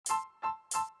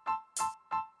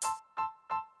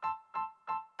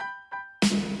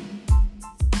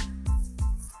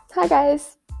Hi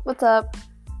guys, what's up?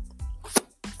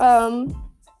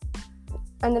 Um,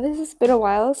 I know this has been a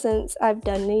while since I've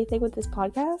done anything with this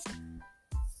podcast,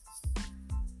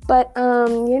 but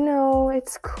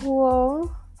it's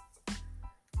cool.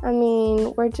 I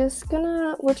mean, we're just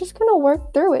gonna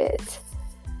work through it.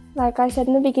 Like I said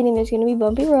in the beginning, there's gonna be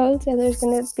bumpy roads, and there's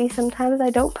gonna be sometimes I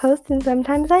don't post and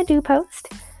sometimes I do post.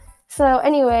 So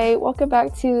anyway, welcome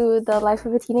back to the Life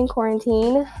of a Teen in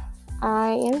Quarantine.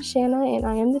 I am Shanna, and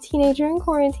I am the teenager in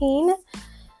quarantine.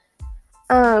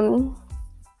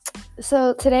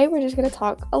 So today we're just going to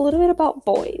talk a little bit about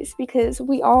boys, because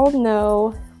we all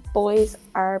know boys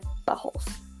are buttholes.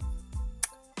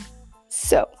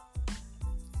 So,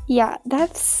 yeah,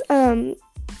 that's a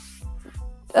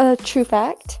true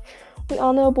fact. We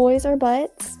all know boys are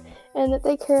butts, and that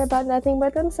they care about nothing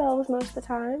but themselves most of the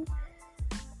time.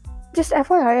 Just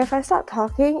FYI, if I stop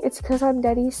talking, it's because I'm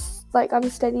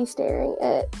steady staring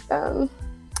at,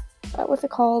 what's it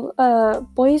called?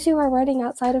 Boys who are running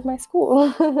outside of my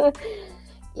school.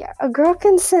 Yeah, a girl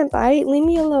can simp, alright? Leave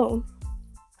me alone.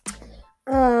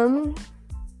 I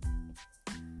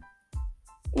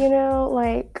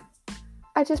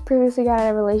just previously got out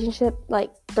of a relationship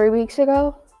 3 weeks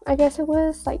ago, I guess it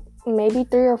was, maybe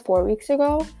 3 or 4 weeks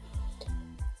ago.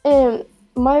 And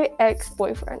my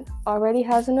ex-boyfriend already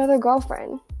has another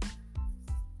girlfriend.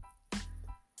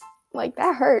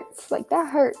 That hurts.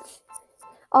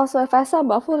 Also, if I sound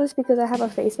muffled, it's because I have a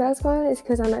face mask on. It's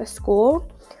because I'm at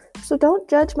school. So don't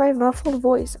judge my muffled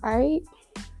voice, alright?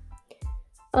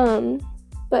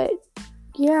 But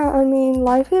yeah, I mean,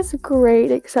 life is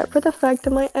great, except for the fact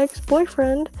that my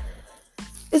ex-boyfriend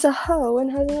is a hoe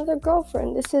and has another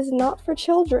girlfriend. This is not for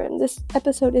children. This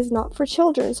episode is not for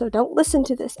children, so don't listen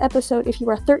to this episode if you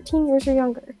are 13 years or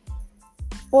younger.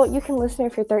 Well, you can listen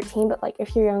if you're 13, but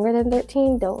if you're younger than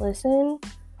 13, don't listen,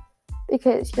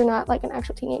 because you're not an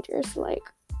actual teenager. So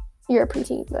you're a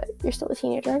preteen, but you're still a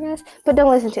teenager, I guess. But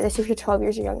don't listen to this if you're 12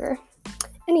 years or younger.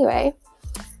 Anyway,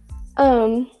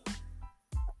 yeah,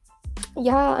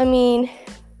 I mean,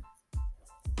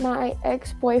 my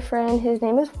ex-boyfriend, his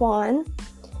name is Juan.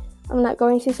 I'm not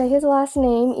going to say his last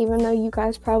name, even though you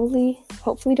guys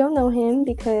hopefully don't know him,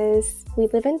 because we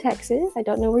live in Texas. I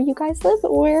don't know where you guys live,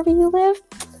 but wherever you live,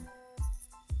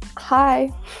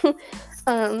 hi.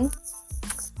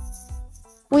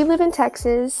 We live in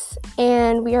Texas,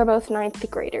 and we are both 9th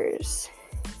graders.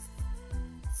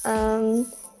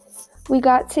 We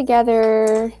got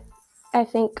together, I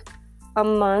think, a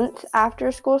month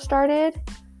after school started.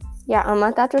 Yeah, a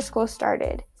month after school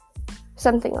started.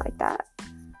 Something like that.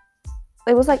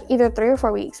 It was either 3 or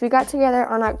 4 weeks. We got together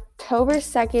on October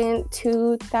 2nd,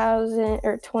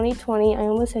 2020. I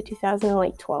almost said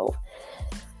 2012.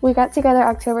 We got together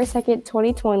October 2nd,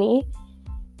 2020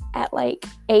 at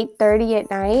 8:30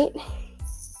 at night.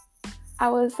 I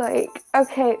was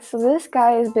okay, so this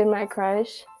guy has been my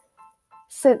crush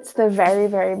since the very,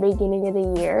 very beginning of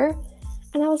the year.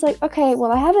 And I was okay,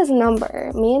 well, I have his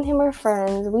number. Me and him are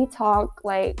friends. We talk,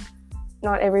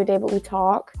 not every day, but we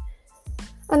talk.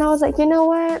 And I was you know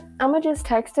what? I'm going to just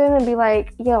text him and be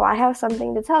yo, I have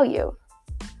something to tell you.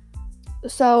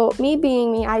 So, me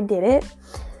being me, I did it.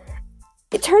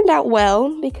 It turned out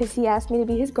well, because he asked me to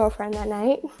be his girlfriend that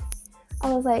night.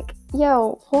 I was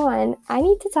yo, Juan, I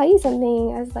need to tell you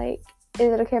something. I was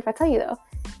is it okay if I tell you, though?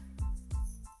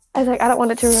 I was I don't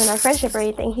want it to ruin our friendship or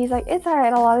anything. He's it's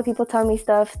alright. A lot of people tell me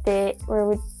stuff that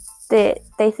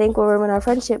they think will ruin our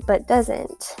friendship, but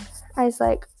doesn't. I was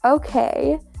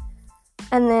okay.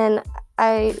 And then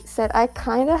I said, I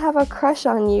kind of have a crush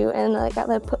on you. And I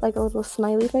put a little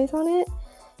smiley face on it.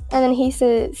 And then he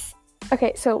says,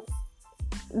 okay, so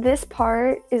this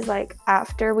part is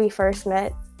after we first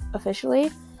met officially.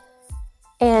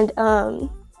 And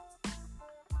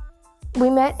we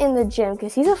met in the gym,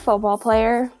 because he's a football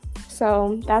player.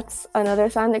 So that's another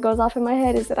sign that goes off in my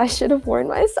head, is that I should have warned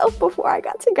myself before I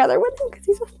got together with him, because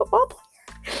he's a football player.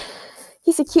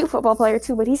 He's a cute football player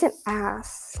too, but he's an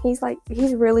ass. He's dumb.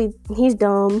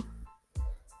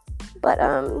 But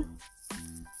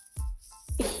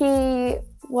he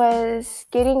was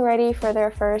getting ready for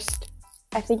their first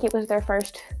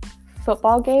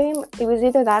football game. It was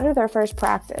either that or their first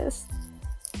practice.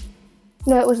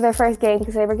 No, it was their first game,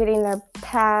 because they were getting their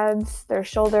pads, their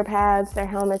shoulder pads, their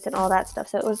helmets, and all that stuff.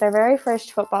 So it was their very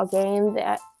first football game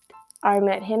that I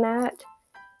met him at.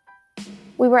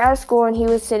 We were at school, and he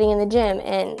was sitting in the gym,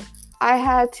 and I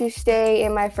had to stay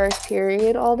in my first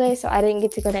period all day, so I didn't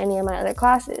get to go to any of my other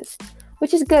classes,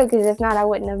 which is good, because if not, I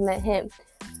wouldn't have met him.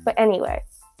 But anyway,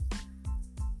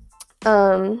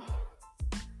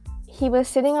 he was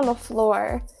sitting on the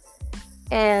floor,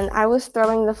 and I was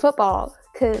throwing the football,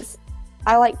 because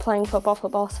I like playing football.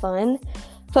 Football's fun.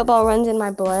 Football runs in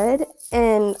my blood.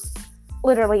 And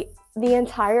literally the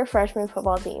entire freshman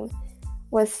football team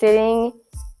was sitting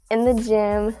in the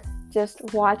gym just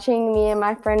watching me and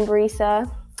my friend Brisa,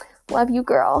 love you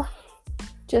girl,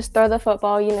 just throw the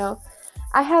football.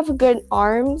 I have good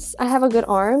arms. I have a good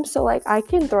arm, so like I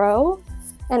can throw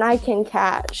and I can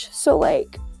catch. So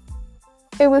like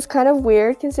it was kind of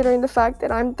weird considering the fact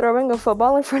that I'm throwing a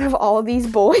football in front of all of these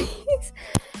boys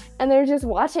and they're just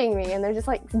watching me and they're just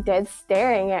like dead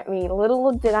staring at me.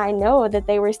 Little did I know that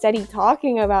they were steady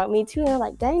talking about me too. They're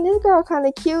like, dang, this girl kind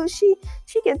of cute. She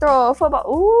can throw a football.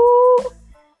 Ooh.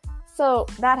 So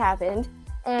that happened.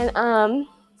 And I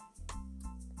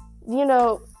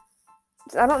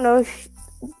don't know if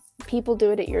people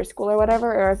do it at your school or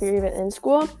whatever, or if you're even in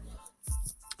school,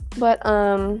 but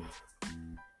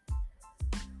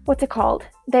what's it called?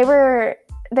 They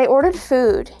ordered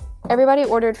food. Everybody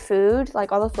ordered food,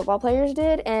 like all the football players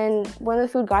did, and when the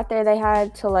food got there, they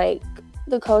had to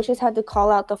the coaches had to call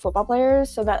out the football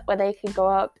players so that way they could go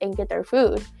up and get their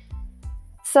food.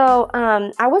 So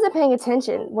I wasn't paying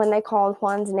attention when they called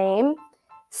Juan's name.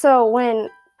 So when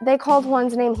they called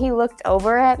Juan's name, he looked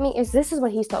over at me. This is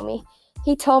what he told me.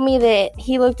 He told me that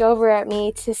he looked over at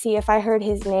me to see if I heard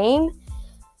his name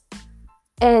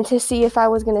and to see if I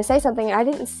was going to say something. I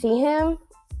didn't see him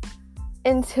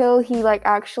until he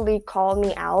actually called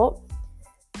me out.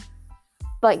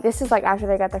 This is after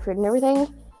they got their food and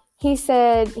everything. He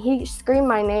said, he screamed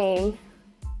my name.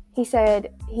 He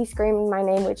said he screamed my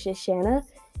name, which is Shanna.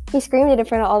 He screamed it in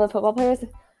front of all the football players.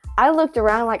 I looked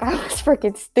around like I was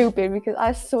freaking stupid because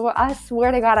I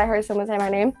swear to God I heard someone say my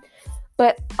name.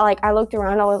 But I looked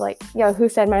around, I was like, yo, who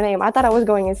said my name? I thought I was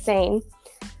going insane.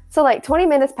 So 20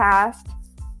 minutes passed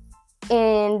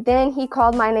and then he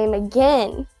called my name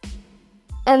again.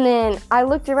 And then I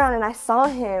looked around and I saw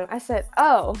him. I said,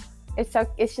 oh,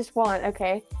 it's just Juan,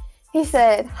 okay. He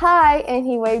said, hi, and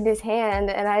he waved his hand,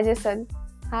 and I just said,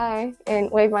 hi,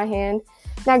 and waved my hand.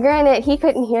 Now, granted, he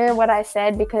couldn't hear what I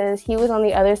said because he was on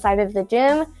the other side of the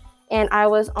gym, and I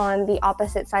was on the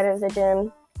opposite side of the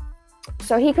gym.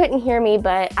 So he couldn't hear me,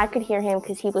 but I could hear him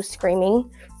because he was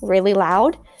screaming really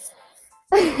loud.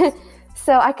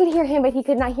 So I could hear him, but he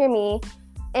could not hear me.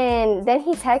 And then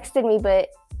he texted me, but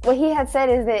what he had said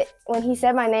is that when he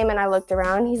said my name and I looked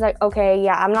around, he's like, okay,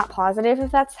 yeah, I'm not positive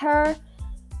if that's her,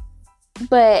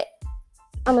 but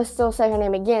I'm going to still say her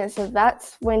name again. So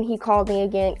that's when he called me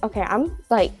again. Okay, I'm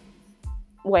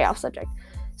way off subject.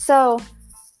 So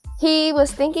he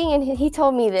was thinking, and he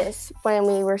told me this when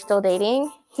we were still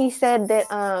dating. He said that,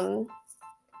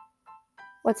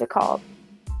 what's it called?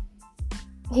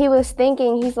 He was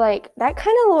thinking, he's like, that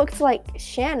kind of looks like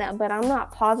Shanna, but I'm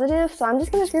not positive, so I'm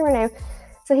just going to scream her name.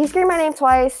 So he screamed my name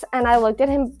twice, and I looked at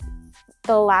him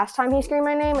the last time he screamed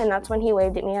my name, and that's when he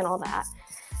waved at me and all that.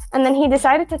 And then he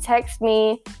decided to text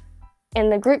me in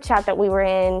the group chat that we were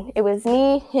in. It was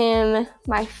me, him,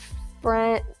 my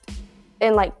friend,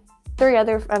 and three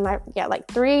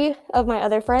of my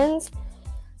other friends.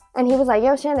 And he was like,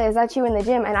 yo, Shanna, is that you in the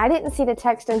gym? And I didn't see the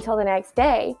text until the next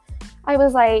day. I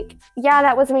was like, yeah,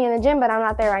 that was me in the gym, but I'm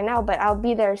not there right now, but I'll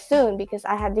be there soon because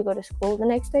I had to go to school the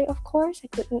next day, of course. I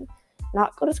couldn't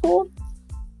not go to school.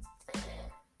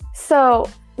 So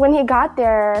when he got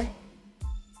there,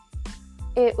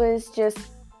 it was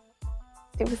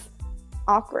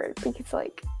awkward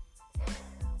because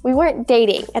we weren't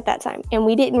dating at that time and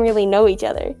we didn't really know each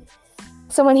other.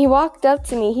 So when he walked up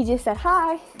to me, he just said,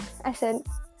 hi. I said,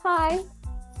 hi.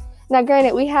 Now,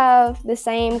 granted, we have the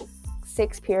same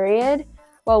 6 period.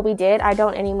 Well, we did. I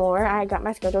don't anymore. I got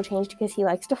my schedule changed because he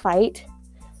likes to fight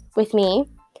with me.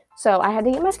 So I had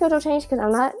to get my schedule changed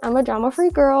because I'm a drama-free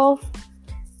girl.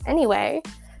 Anyway,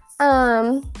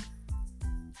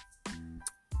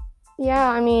 yeah,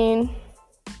 I mean,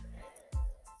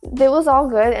 it was all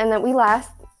good. And then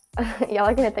y'all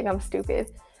are gonna think I'm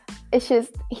stupid. It's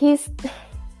just,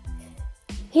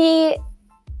 me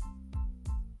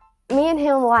and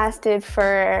him lasted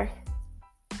for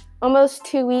almost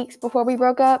 2 weeks before we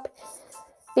broke up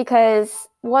because,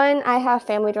 one, I have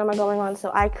family drama going on,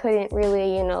 so I couldn't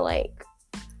really,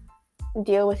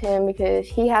 deal with him because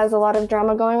he has a lot of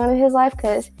drama going on in his life.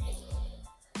 Because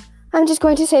I'm just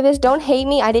going to say this, don't hate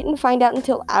me, I didn't find out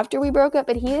until after we broke up,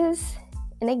 but he is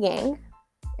in a gang,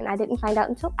 and I didn't find out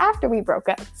until after we broke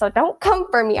up, so don't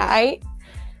come for me, alright?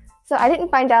 So I didn't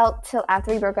find out till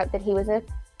after we broke up that he was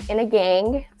in a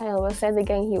gang. I almost said the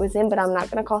gang he was in, but I'm not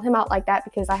going to call him out like that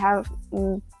because I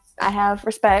have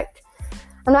respect.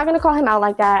 I'm not going to call him out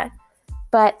like that,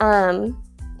 but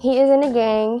he is in a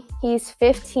gang. He's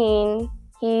 15.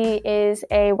 He is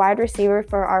a wide receiver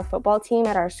for our football team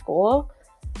at our school.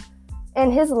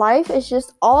 And his life is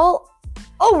just all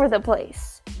over the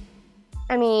place.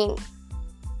 I mean,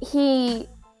 he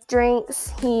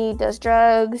drinks, he does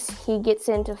drugs, he gets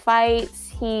into fights,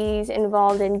 he's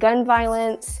involved in gun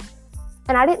violence.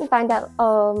 And I didn't find out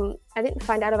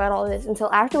about all of this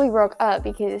until after we broke up,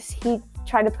 because he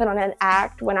tried to put on an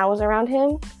act when I was around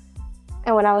him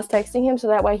and when I was texting him, so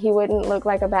that way he wouldn't look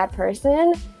like a bad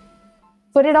person.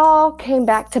 But it all came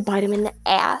back to bite him in the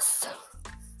ass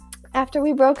after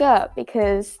we broke up,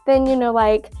 because then,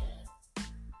 like,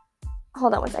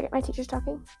 hold on one second, my teacher's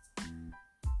talking.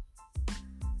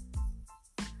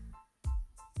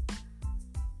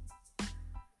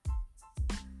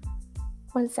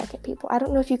 One second, people. I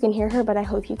don't know if you can hear her, but I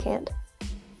hope you can't.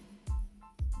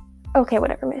 Okay,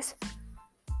 whatever, miss.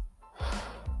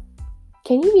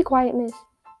 Can you be quiet, miss?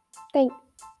 Thank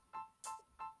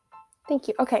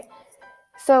you. Okay.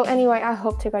 So anyway, I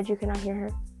hope to God you cannot hear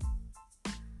her.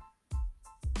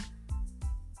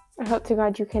 I hope to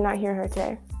God you cannot hear her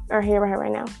today, or hear her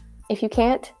right now. If you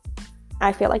can't,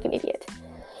 I feel like an idiot.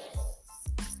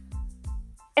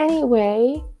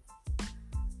 Anyway,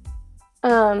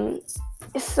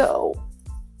 so,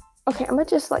 okay, I'm gonna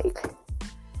just, like,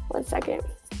 one second.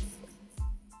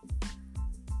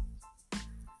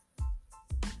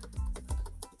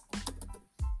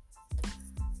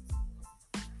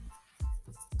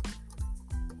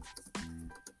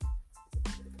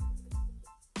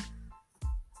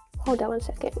 Hold on one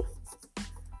second.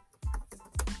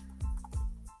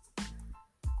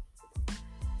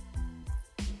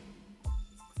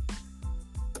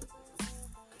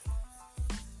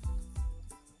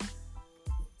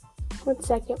 One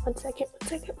second.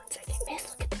 Miss,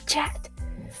 look at the chat.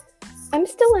 I'm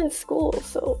still in school,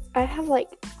 so I have, like,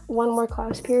 one more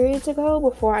class period to go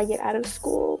before I get out of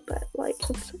school, but, like,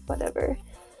 it's whatever.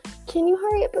 Can you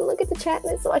hurry up and look at the chat,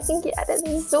 miss, so I can get out of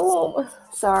the Zoom?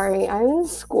 Sorry, I'm in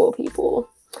school, people.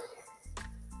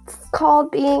 It's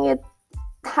called being a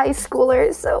high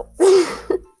schooler, so.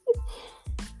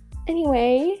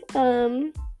 Anyway,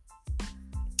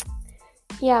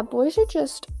 yeah, boys are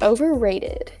just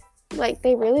overrated. Like,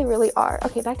 they really, really are.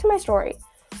 Okay, back to my story.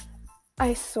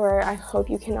 I swear, I hope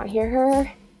you cannot hear her.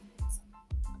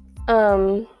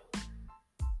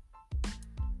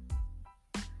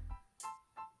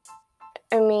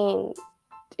 I mean,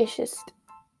 it's just,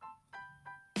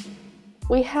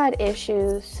 we had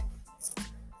issues.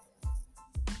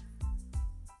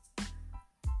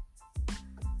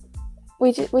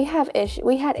 We had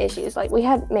issues. Like, we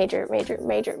had major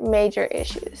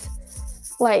issues.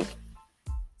 Like,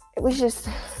 it was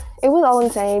all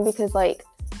insane, because, like,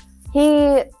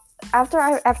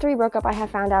 after we broke up, I had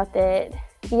found out that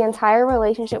the entire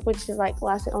relationship, which is, like,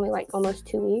 lasted only, like, almost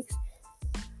 2 weeks,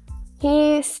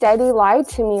 he steady lied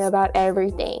to me about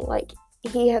everything. Like,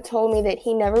 he had told me that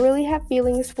he never really had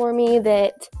feelings for me,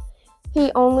 that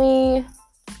he only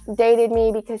dated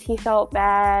me because he felt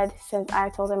bad since I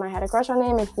told him I had a crush on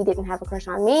him and he didn't have a crush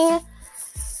on me.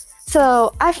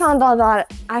 So I found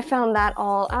that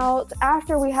all out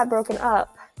after we had broken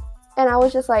up. And I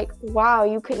was just like, wow,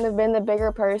 you couldn't have been the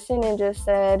bigger person and just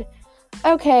said,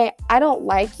 okay, I don't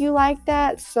like you like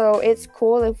that, so it's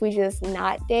cool if we just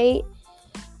not date.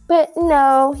 But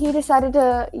no, he decided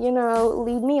to,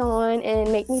 lead me on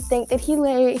and make me think that he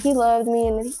loved me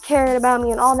and that he cared about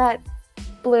me and all that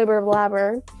blibber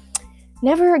blabber.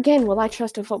 Never again will I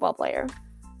trust a football player.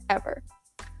 Ever.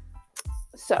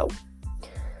 So,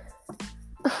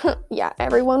 yeah,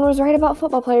 everyone was right about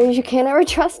football players. You can't ever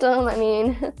trust them. I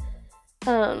mean,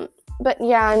 but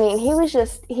yeah, I mean, he was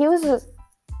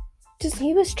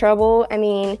trouble. I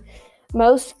mean,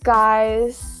 most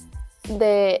guys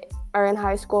that are in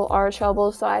high school are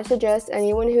trouble, so I suggest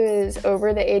anyone who is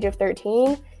over the age of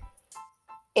 13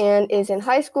 and is in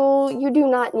high school, you do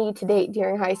not need to date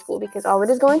during high school, because all it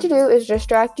is going to do is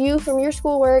distract you from your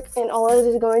schoolwork, and all it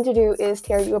is going to do is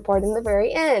tear you apart in the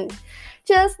very end,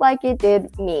 just like it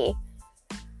did me.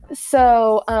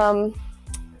 So,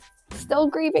 still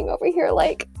grieving over here,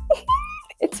 like,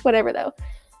 it's whatever though.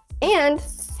 And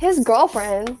his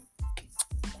girlfriend,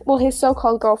 well, his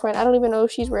so-called girlfriend, I don't even know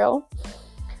if she's real,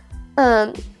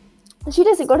 she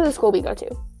doesn't go to the school we go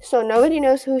to. So nobody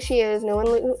knows who she is. No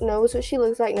one knows what she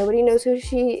looks like. Nobody knows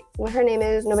what her name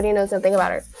is. Nobody knows nothing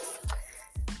about her.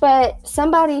 But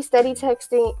somebody steady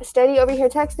over here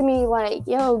texting me like,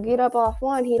 yo, get up off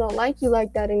one. He don't like you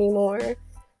like that anymore.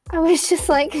 I was just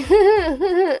like,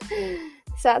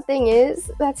 sad thing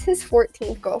is, that's his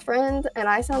 14th girlfriend. And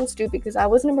I sound stupid because I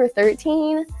was number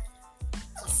 13.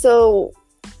 So,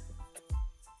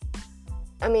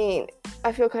 I mean,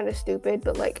 I feel kind of stupid,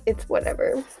 but, like, it's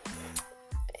whatever.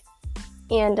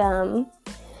 And,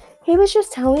 he was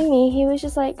just telling me, he was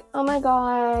just like, oh my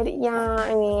God, yeah,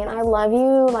 I mean, I love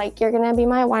you. Like, you're going to be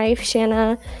my wife,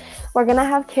 Shanna. We're going to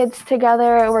have kids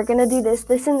together. We're going to do this,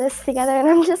 and this together. And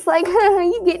I'm just like,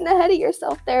 you getting ahead of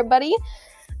yourself there, buddy.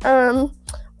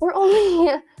 We're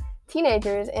only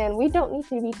teenagers, and we don't need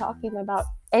to be talking about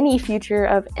any future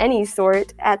of any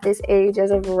sort at this age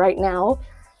as of right now.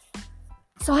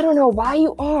 So I don't know why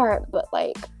you are, but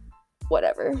like,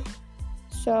 whatever.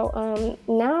 So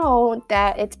now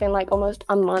that it's been like almost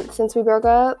a month since we broke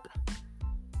up,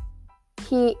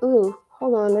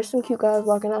 hold on, there's some cute guys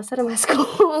walking outside of my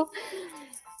school.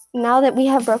 Now that we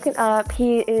have broken up,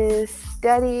 he is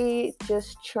steady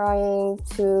just trying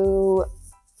to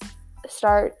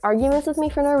start arguments with me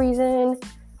for no reason.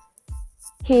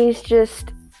 He's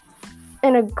just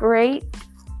in a great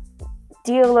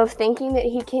deal of thinking that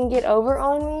he can get over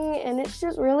on me, and it's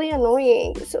just really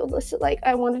annoying. So listen, like,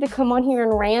 I wanted to come on here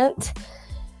and rant.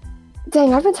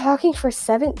 Dang, I've been talking for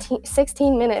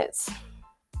 16 minutes.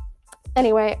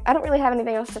 Anyway, I don't really have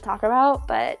anything else to talk about,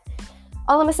 but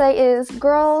all I'm gonna say is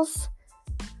girls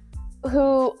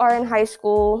who are in high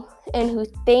school and who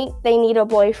think they need a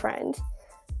boyfriend,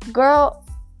 girl,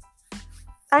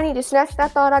 I need to snatch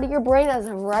that thought out of your brain as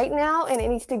of right now, and it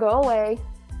needs to go away.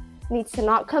 It needs to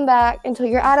not come back until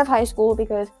you're out of high school,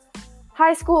 because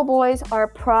high school boys are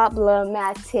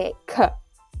problematic.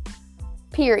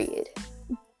 Period.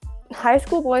 High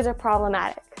school boys are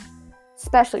problematic,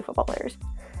 especially football players.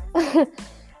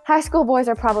 High school boys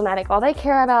are problematic. All they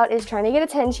care about is trying to get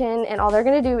attention, and all they're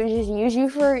going to do is just use you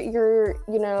for your,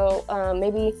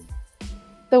 maybe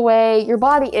the way your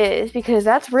body is, because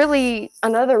that's really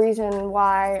another reason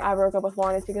why I broke up with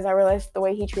Juan, is because I realized the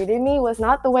way he treated me was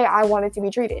not the way I wanted to be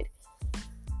treated.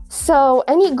 So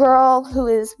any girl who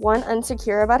is, one,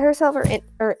 insecure about herself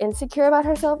or insecure about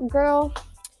herself, girl,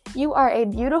 you are a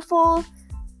beautiful,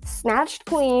 snatched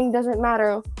queen. Doesn't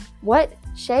matter what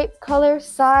shape, color,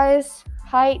 size,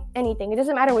 height, anything. It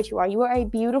doesn't matter what you are. You are a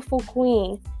beautiful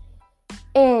queen,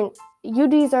 and you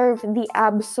deserve the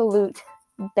absolute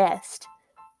best.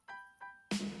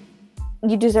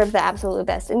 You deserve the absolute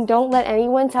best. And don't let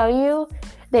anyone tell you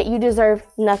that you deserve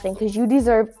nothing, because you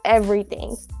deserve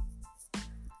everything.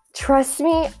 Trust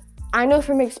me, I know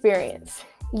from experience.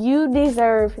 You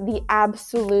deserve the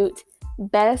absolute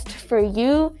best for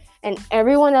you and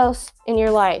everyone else in your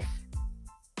life.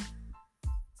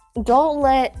 Don't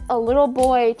let a little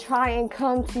boy try and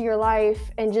come to your life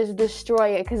and just destroy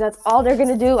it, because that's all they're going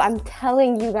to do. I'm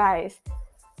telling you guys.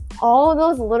 All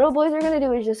those little boys are going to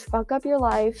do is just fuck up your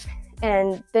life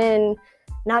and then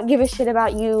not give a shit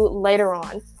about you later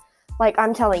on. Like,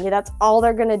 I'm telling you, that's all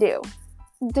they're going to do.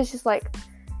 It's just like,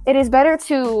 it is better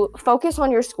to focus on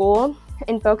your school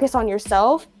and focus on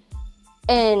yourself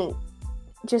and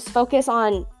just focus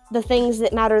on the things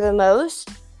that matter the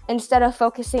most, instead of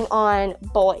focusing on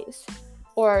boys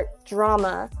or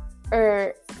drama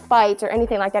or fights or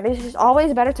anything like that. It's just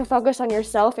always better to focus on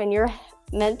yourself and your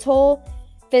mental,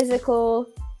 physical,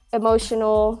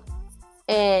 emotional,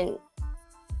 and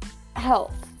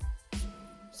health.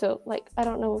 So, like, I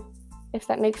don't know if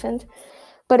that makes sense,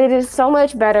 but it is so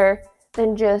much better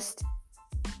than just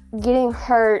getting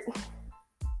hurt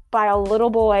by a little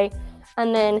boy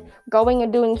and then going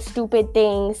and doing stupid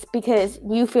things because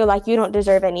you feel like you don't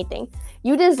deserve anything.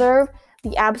 You deserve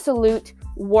the absolute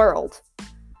world.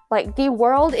 Like, the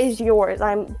world is yours.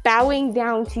 I'm bowing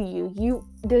down to you. You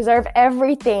deserve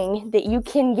everything that you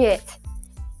can get.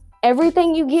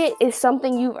 Everything you get is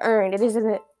something you've earned. It is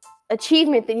an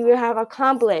achievement that you have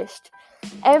accomplished.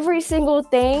 Every single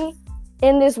thing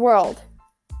in this world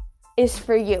is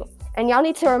for you. And y'all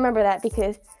need to remember that,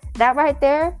 because that right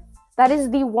there, that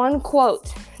is the one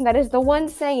quote, that is the one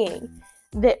saying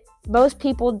that most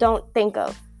people don't think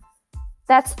of.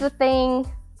 That's the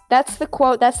thing, that's the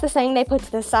quote, that's the saying they put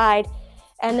to the side.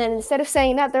 And then instead of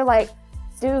saying that, they're like,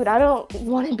 dude, I don't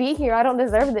want to be here. I don't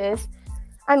deserve this.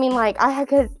 I mean, like, I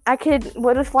could,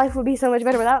 what if life would be so much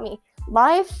better without me?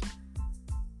 Life,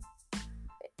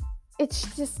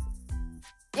 it's just,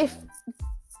 if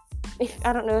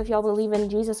I don't know if y'all believe in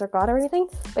Jesus or God or anything,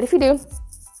 but if you do,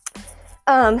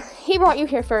 he brought you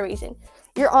here for a reason.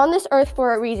 You're on this earth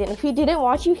for a reason. If he didn't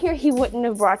want you here, he wouldn't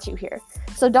have brought you here.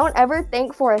 So don't ever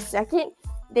think for a second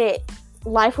that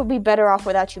life would be better off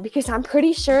without you, because I'm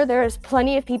pretty sure there is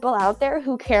plenty of people out there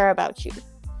who care about you.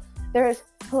 There is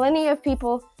plenty of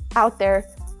people out there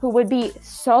who would be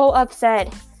so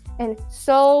upset and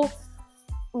so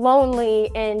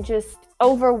lonely and just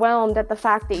overwhelmed at the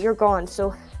fact that you're gone.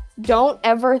 So don't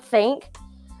ever think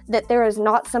that there is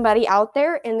not somebody out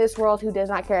there in this world who does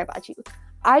not care about you.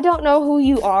 I don't know who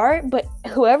you are, but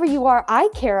whoever you are, I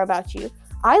care about you.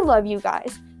 I love you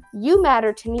guys. you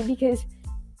matter to me because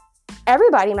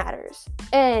everybody matters.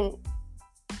 And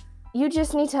you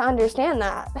just need to understand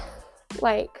that.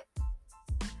 Like,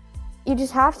 you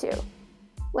just have to.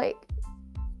 Like,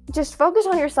 just focus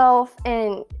on yourself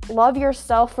and love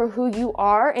yourself for who you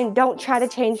are and don't try to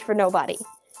change for nobody.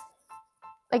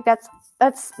 Like, that's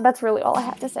really all I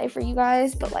have to say for you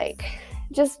guys. But, like,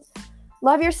 just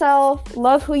love yourself,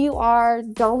 love who you are.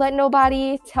 Don't let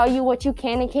nobody tell you what you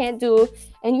can and can't do.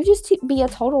 And you just be a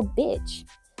total bitch.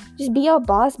 Just be a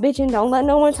boss bitch and don't let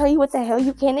no one tell you what the hell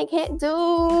you can and can't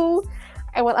do.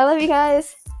 Well, I love you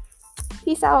guys.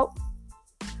 Peace out.